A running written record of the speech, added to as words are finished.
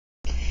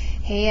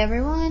Hey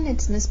everyone,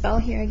 it's Miss Bell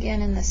here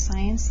again in the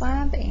science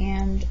lab,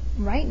 and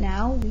right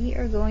now we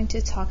are going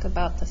to talk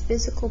about the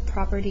physical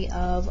property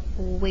of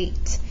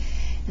weight.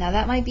 Now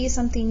that might be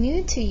something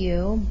new to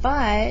you,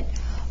 but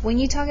when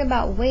you talk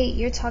about weight,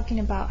 you're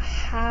talking about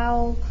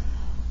how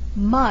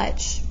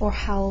much or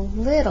how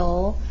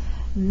little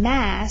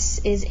mass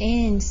is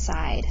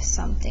inside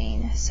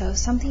something. So if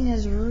something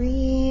is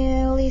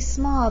really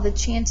small, the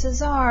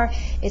chances are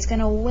it's going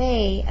to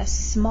weigh a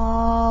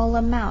small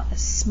amount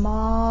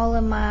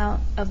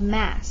of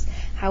mass.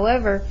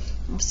 However,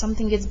 if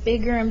something gets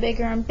bigger and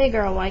bigger and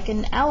bigger, like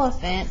an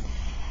elephant,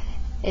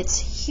 it's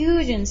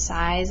huge in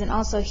size and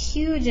also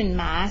huge in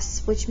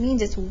mass, which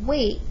means its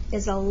weight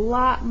is a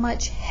lot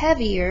much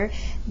heavier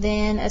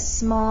than a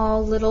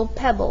small little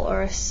pebble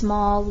or a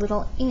small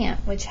little ant,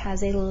 which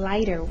has a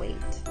lighter weight.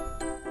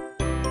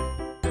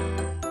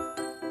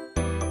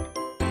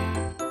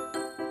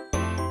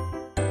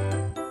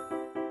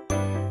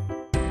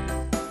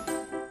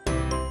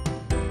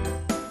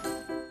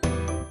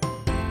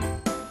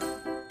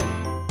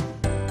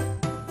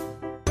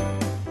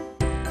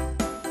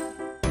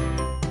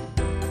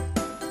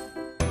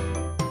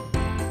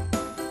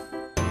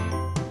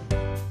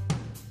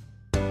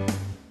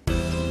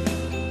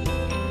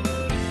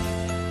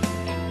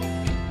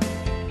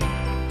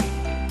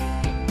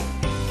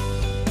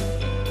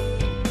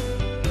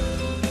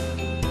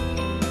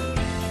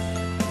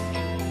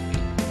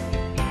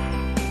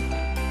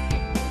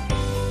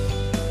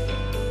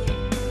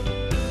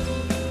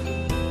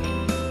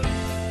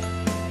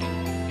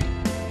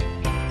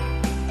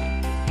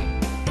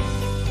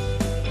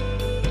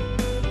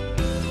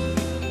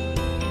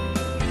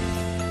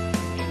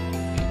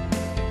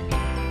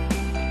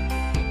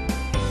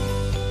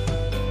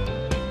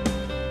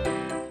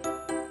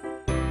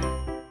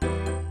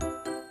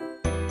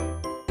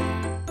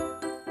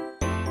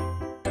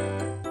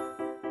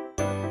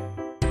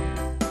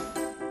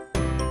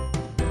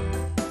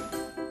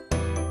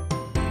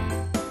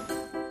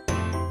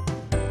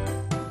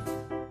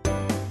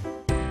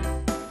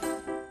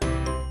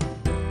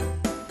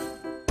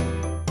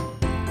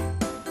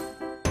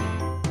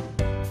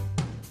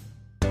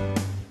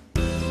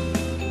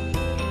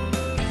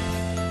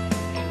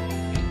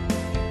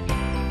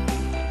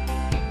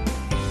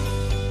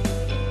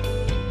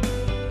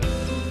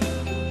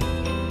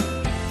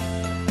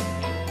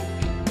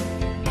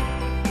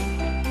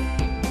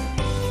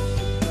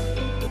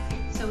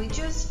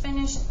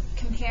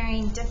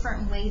 Comparing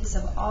different weights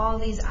of all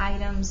these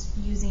items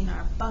using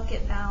our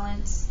bucket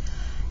balance,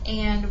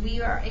 and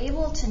we are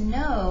able to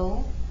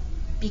know,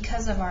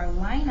 because of our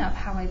lineup,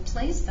 how I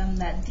place them,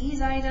 that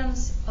these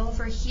items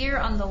over here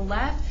on the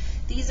left,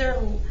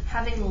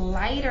 have a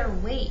lighter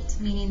weight,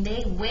 meaning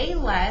they weigh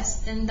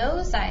less than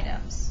those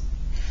items.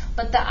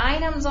 But the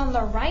items on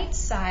the right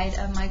side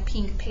of my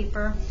pink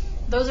paper,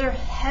 those are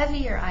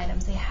heavier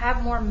items. They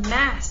have more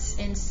mass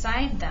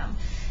inside them.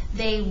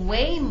 They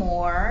weigh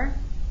more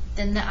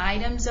than the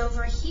items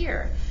over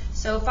here.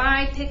 So if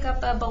I pick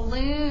up a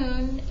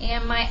balloon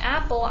and my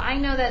apple, I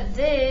know that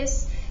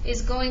this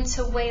is going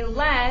to weigh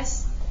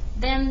less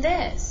than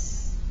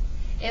this.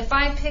 If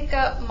I pick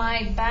up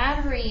my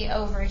battery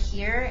over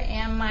here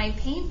and my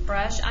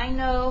paintbrush, I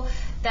know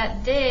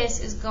that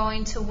this is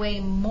going to weigh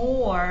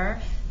more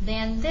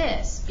than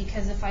this,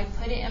 because if I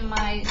put it in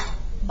my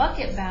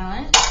bucket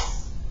balance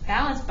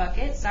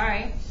bucket,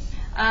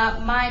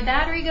 my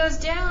battery goes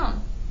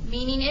down,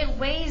 meaning it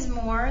weighs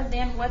more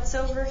than what's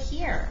over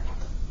here.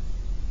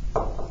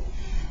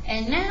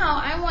 And now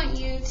I want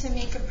you to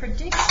make a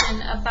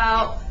prediction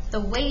about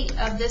the weight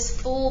of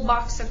this full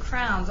box of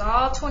crayons.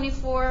 All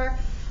 24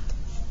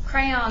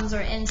 crayons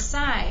are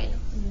inside.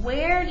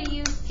 Where do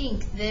you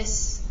think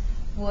this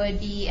would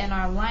be in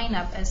our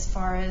lineup as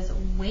far as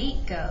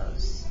weight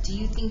goes? Do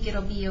you think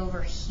it'll be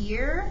over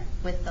here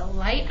with the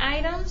light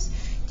items?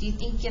 Do you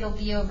think it'll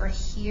be over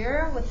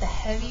here with the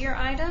heavier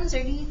items,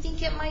 or do you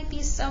think it might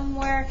be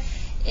somewhere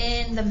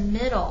in the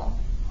middle?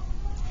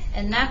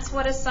 And that's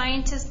what a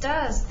scientist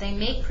does. They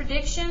make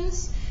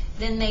predictions,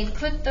 then they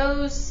put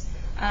those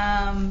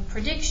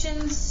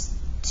predictions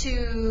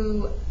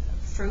to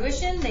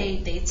fruition.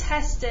 They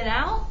test it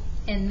out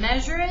and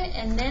measure it,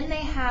 and then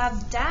they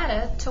have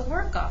data to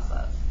work off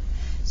of.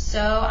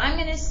 So I'm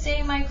going to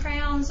say my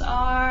crayons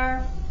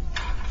are,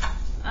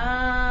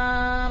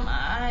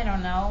 I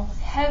don't know,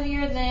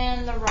 heavier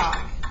than the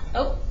rock.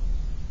 Oh,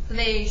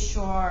 they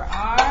sure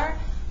are.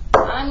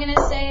 I'm going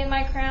to say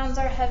my crayons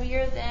are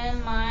heavier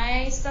than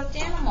my stuffed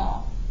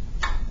animal.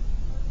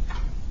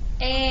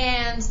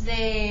 And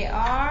they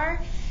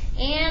are.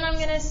 And I'm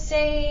going to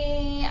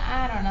say,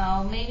 I don't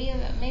know,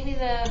 maybe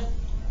the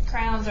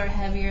crayons are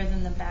heavier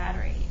than the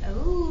battery.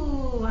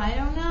 Ooh, I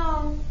don't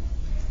know.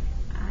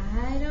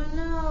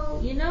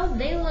 You know,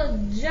 they look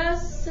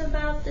just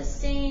about the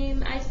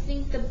same. I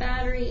think the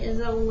battery is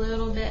a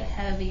little bit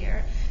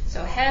heavier.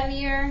 So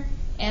heavier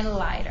and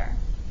lighter.